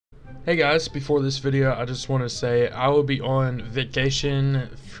Hey guys, before this video, I just want to say I will be on vacation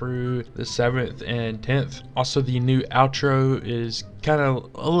through the 7th and 10th. Also, the new outro is kind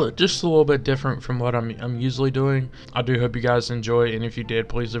of just a little bit different from what I'm usually doing. I do hope you guys enjoy, and if you did,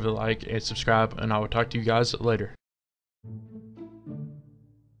 please leave a like and subscribe, and I will talk to you guys later.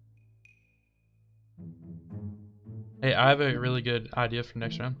 Hey, I have a really good idea for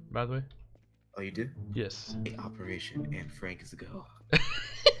next round, by the way. Oh, you do? Yes. Operation and Frank is a go.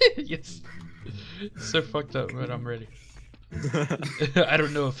 Yes. So fucked up, but I'm ready. I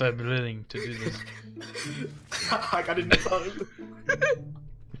don't know if I'm willing to do this. I got enough time.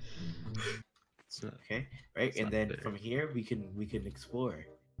 Okay, right, and then from here we can explore.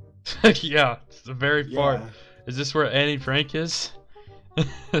 Yeah, it's very far. Yeah. Is this where Annie Frank is? Oh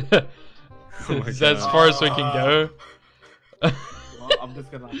Is that as far as we can go? Well, I'm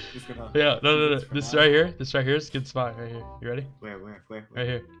just gonna. Yeah, no. This right here is a good spot right here. You ready? Where? Right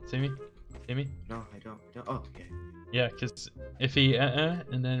here. See me? See me? No, I don't. Oh, okay. Yeah, cause if he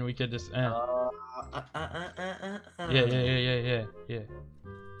and then we could just Yeah.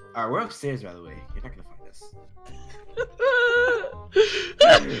 Alright, we're upstairs, by the way. You're not gonna find us.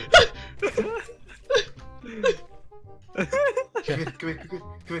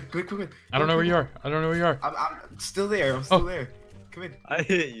 Come in. I don't know where you are. I'm still there. I'm still there. Come in. I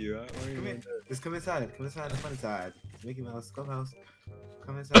hit you. Come in. Just come inside. Come inside the funny side. Mickey Mouse, Clubhouse.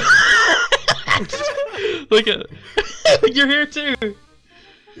 Come inside. Look at you're here too.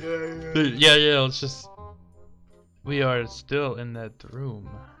 Yeah. Let's just. We are still in that room.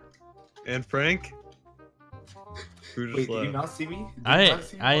 And Frank? Who just Wait, left? did you not see me? I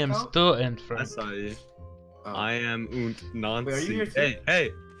am still in I front. saw you. Oh. I am und non. Wait, are you here too? Hey!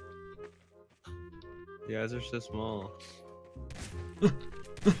 You guys are so small. Are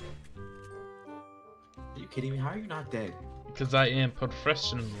you kidding me? How are you not dead? Because I am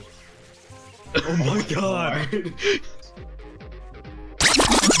professional. Oh my god!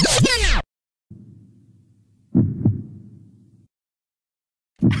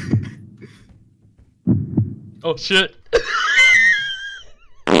 Oh shit!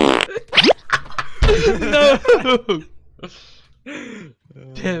 No!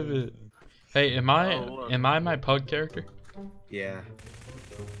 Damn it! Hey, am I my pug character? Yeah.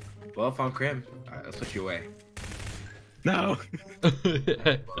 Well, if I'm Crim, alright, let's switch you away. No!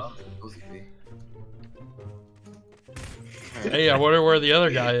 Hey, I wonder where the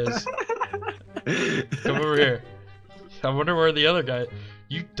other guy is. Come over here. I wonder where the other guy.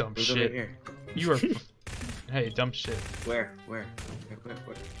 You dumb Who's shit. over here? You are. Hey, dumb shit. Where?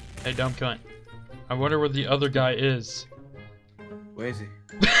 Hey, dumb cunt. I wonder where the other guy is. Where is he?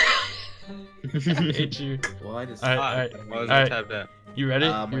 I hate you. Well, I just. Alright. Why was Alright. I tapped out? You ready?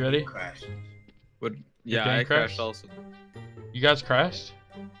 My You ready? game crashed. What? game Yeah, I crashed? crashed also. You guys crashed?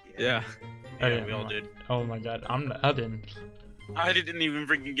 Yeah. Okay, We all did. Oh my god, I didn't. I didn't even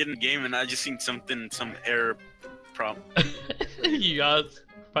freaking get in the game, and I just seen some error problem. You guys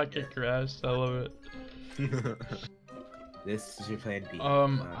fucking crashed. I love it. This is your plan B.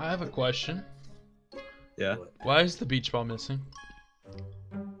 I have a question. Yeah. Why is the beach ball missing?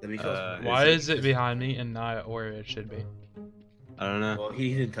 Why is it behind me and not where it should be? I don't know. Well,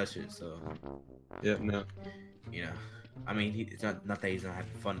 he didn't touch it, so Yep, no. you know. I mean, it's not that he's not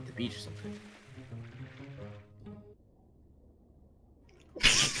having fun at the beach or something.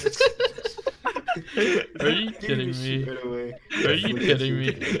 Are you kidding me? Are you kidding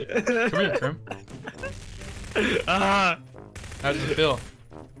me? Come here, Trim. Ah! How does it feel?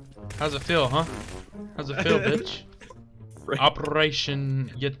 How's it feel, huh? How's it feel, bitch?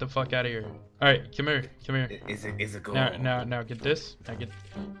 Operation, get the fuck out of here. Alright, come here. Is it goal? Now get this. Now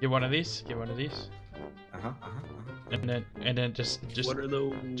get one of these. Get one of these. And then just What are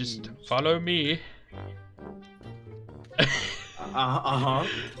those? just follow me.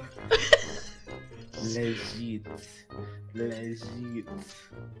 Legit.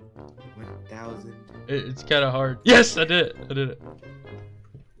 1000. It's kind of hard. Yes, I did it.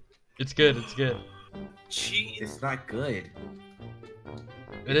 It's good. Cheat. It's not good.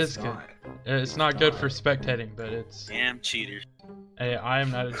 It is good. It's not good for spectating, but it's. Damn cheater. Hey, I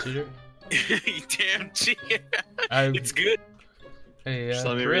am not a cheater. You damn cheater. I- It's good. Hey, Just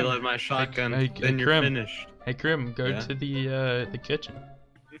let me Krim. reload my shotgun, hey, then you're Krim. finished. Hey, Grim, go Yeah? to the kitchen.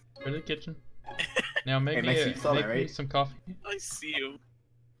 Go to the kitchen. Now make Hey, me Max, you saw that, me right? some coffee. I see you.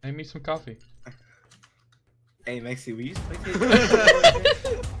 Make me some coffee. Hey, Maxie, will you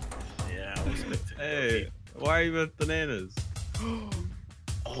Yeah, I was expecting. Hey, why are you with bananas?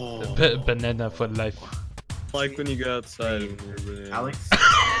 Oh. Banana for life. Like when you go outside and you're banana. Alex?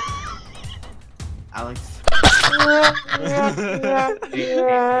 Alex? Yeah. Hey,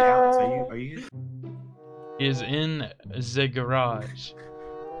 Alex, Are you? is in the garage.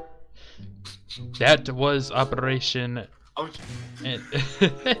 That was Operation. Oh, And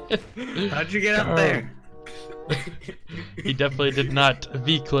How'd you get up there? He definitely did not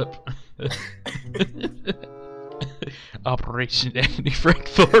V-clip. Operation Andy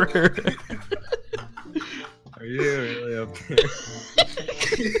Frankfurter. Are you really up there?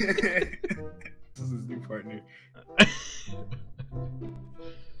 This is his new partner.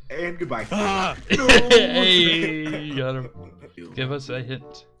 And goodbye. Ah! Hey, you got him. Give us a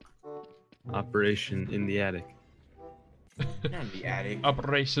hint. Operation in the attic. Not in the attic.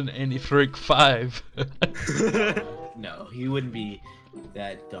 Operation Andy Frank 5. No, he wouldn't be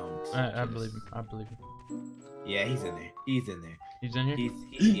that dumb. I believe him. I believe him. Yeah, he's in there. He's in there. He's in here?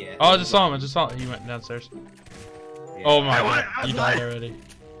 Yeah. Oh, I just saw him. I just saw him. He went downstairs. Yeah. Oh my god. He died already.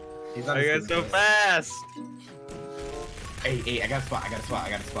 He's on I his got so foot. fast. Hey, I got a spot. I got a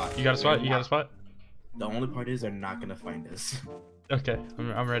spot. You got a spot? You got a spot? The only part is they're not gonna find us. Okay,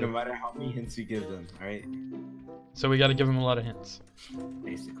 I'm ready. No matter how many hints we give them, alright? So we gotta give him a lot of hints.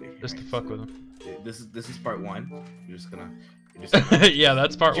 Basically. Just to alright? fuck with him. This is part one. You're just gonna Yeah,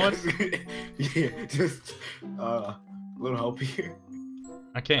 that's part one. Yeah, just a little help here.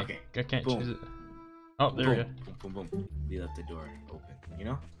 I can't. Okay. I can't Boom. choose it. Oh, there we go. Boom, boom, boom. We left the door open, you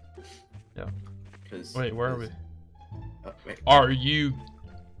know? Yeah. Cause Wait, where are we? Wait. Are you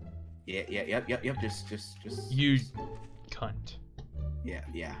Yep. Just. you cunt? Yeah.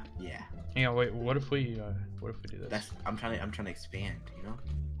 Hang on, wait. What if we do this? That's I'm trying to expand, you know?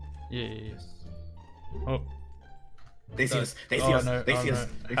 Yeah. Just- Oh. They see us. They see Oh, us. no, They oh, see no. us.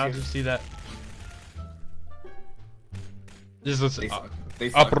 They How see did you us. see that? This is They suck. They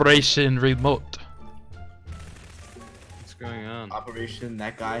suck. Operation Remote. What's going on? Operation.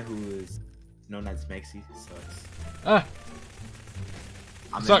 That guy who is known as Mexi sucks. Ah,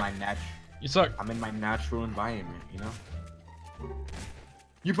 I'm Suck. in my you suck. I'm in my natural environment, you know?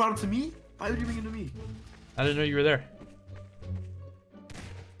 You brought him to me? Why would you bring him to me? I didn't know you were there.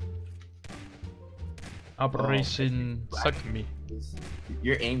 Operation Oh, Suck Me.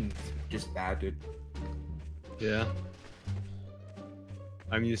 Your aim's just bad, dude. Yeah.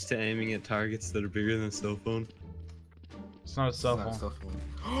 I'm used to aiming at targets that are bigger than a cell phone. It's not a cell It's not a phone. cell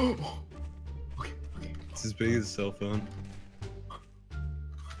phone. Okay. It's as big as a cell phone.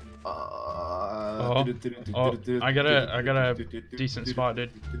 Oh, I got a decent spot,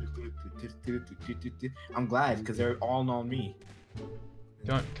 dude. I'm glad, because they're all on me.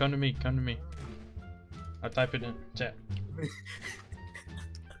 Come to me. Come to me. I'll type it in chat.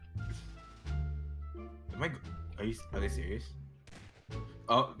 Are they serious?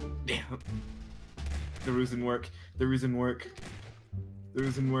 Oh, damn. The ruse didn't work. The ruse didn't work. The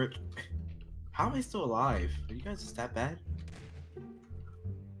ruse didn't work. How am I still alive? Are you guys just that bad?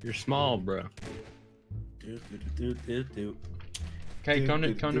 You're small, bro. Okay, come to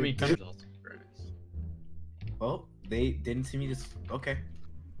me. Come to Well, they didn't see me just. Okay.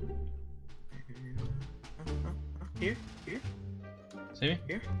 Here. See me?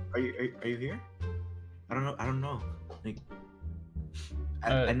 Here? Are you here? I don't know. Like,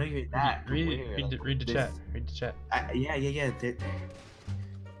 I know you're that. Read the This- chat. Read the chat. Yeah.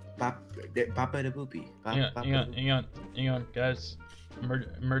 Papa the boopy. Hang on, guys.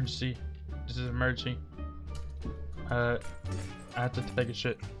 Emergency. This is emergency. I have to take a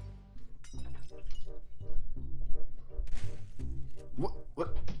shit. What?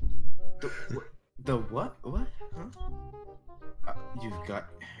 The what? What? Huh? You've got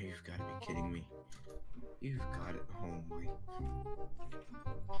to be kidding me. You've got it. Oh my.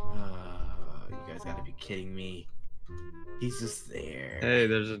 You guys got to be kidding me. He's just there. Hey,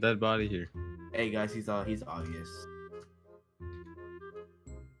 there's a dead body here. Hey guys, he's obvious.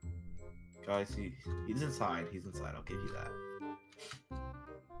 Guys, he's inside. He's inside. I'll give you that.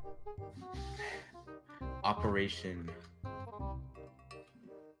 Operation.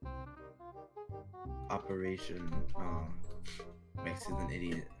 Max is an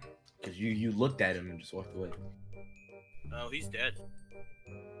idiot. Cause you looked at him and just walked away. Oh, he's dead.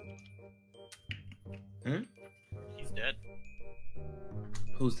 Hmm? He's dead.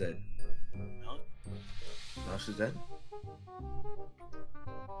 Who's dead? No. Mouse is dead?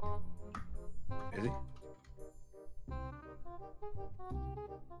 Is he?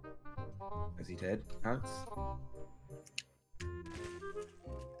 Is he dead, Alex? Oh,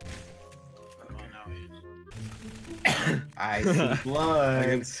 no, he is. I see blood. I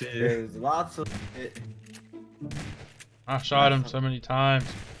can see it. There's lots of it. I shot him so many times.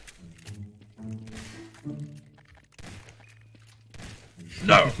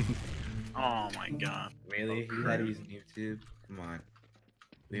 No. Oh my god. Really? You had to use YouTube? Come on.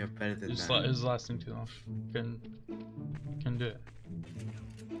 We are better than It's, that. it's lasting too long. Couldn't do it.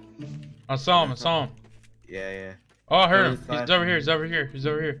 I saw him. I saw him. Yeah. Oh, I heard Where him. is He's that? over here. He's over here. He's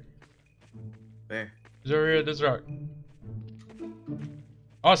over here. Where? He's over here at this rock.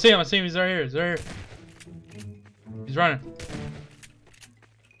 Oh, I see him. I see him. He's right here. He's right here. He's running.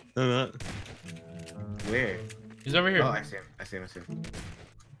 No, not. Where? He's over here. Oh, I see him.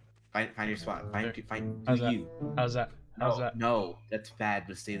 Find your spot. Find How's do that? you. How's that? How's that? No, that's bad,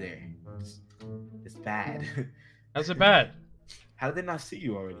 but stay there. It's bad. How's it bad? How did they not see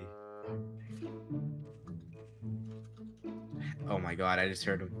you already? Oh my god, I just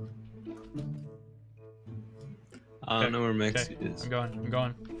heard him. I don't know where Maxie Okay. is. I'm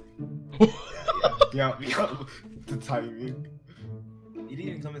going. Yeah, the timing. He didn't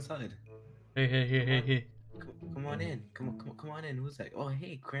even come inside. Hey. Come on in. Come on in. Who's that? Oh,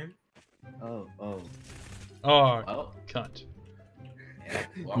 hey, Krim. Oh. Oh, Oh. cunt. Yeah,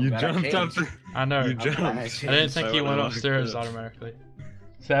 well, I'm You glad I jumped up. changed. I know. You I'm glad I jumped. changed. I didn't think I he went would've walked upstairs up. automatically.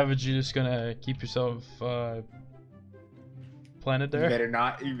 Savage, you just gonna keep yourself planted You there? better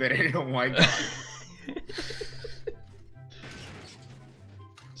not. You better. Oh my god.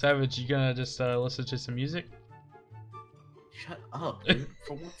 Savage, you gonna just listen to some music? Shut up, dude.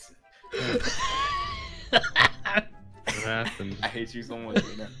 For once. What happened? I hate you so much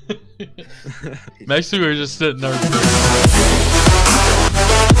right now. Next we were just sitting there.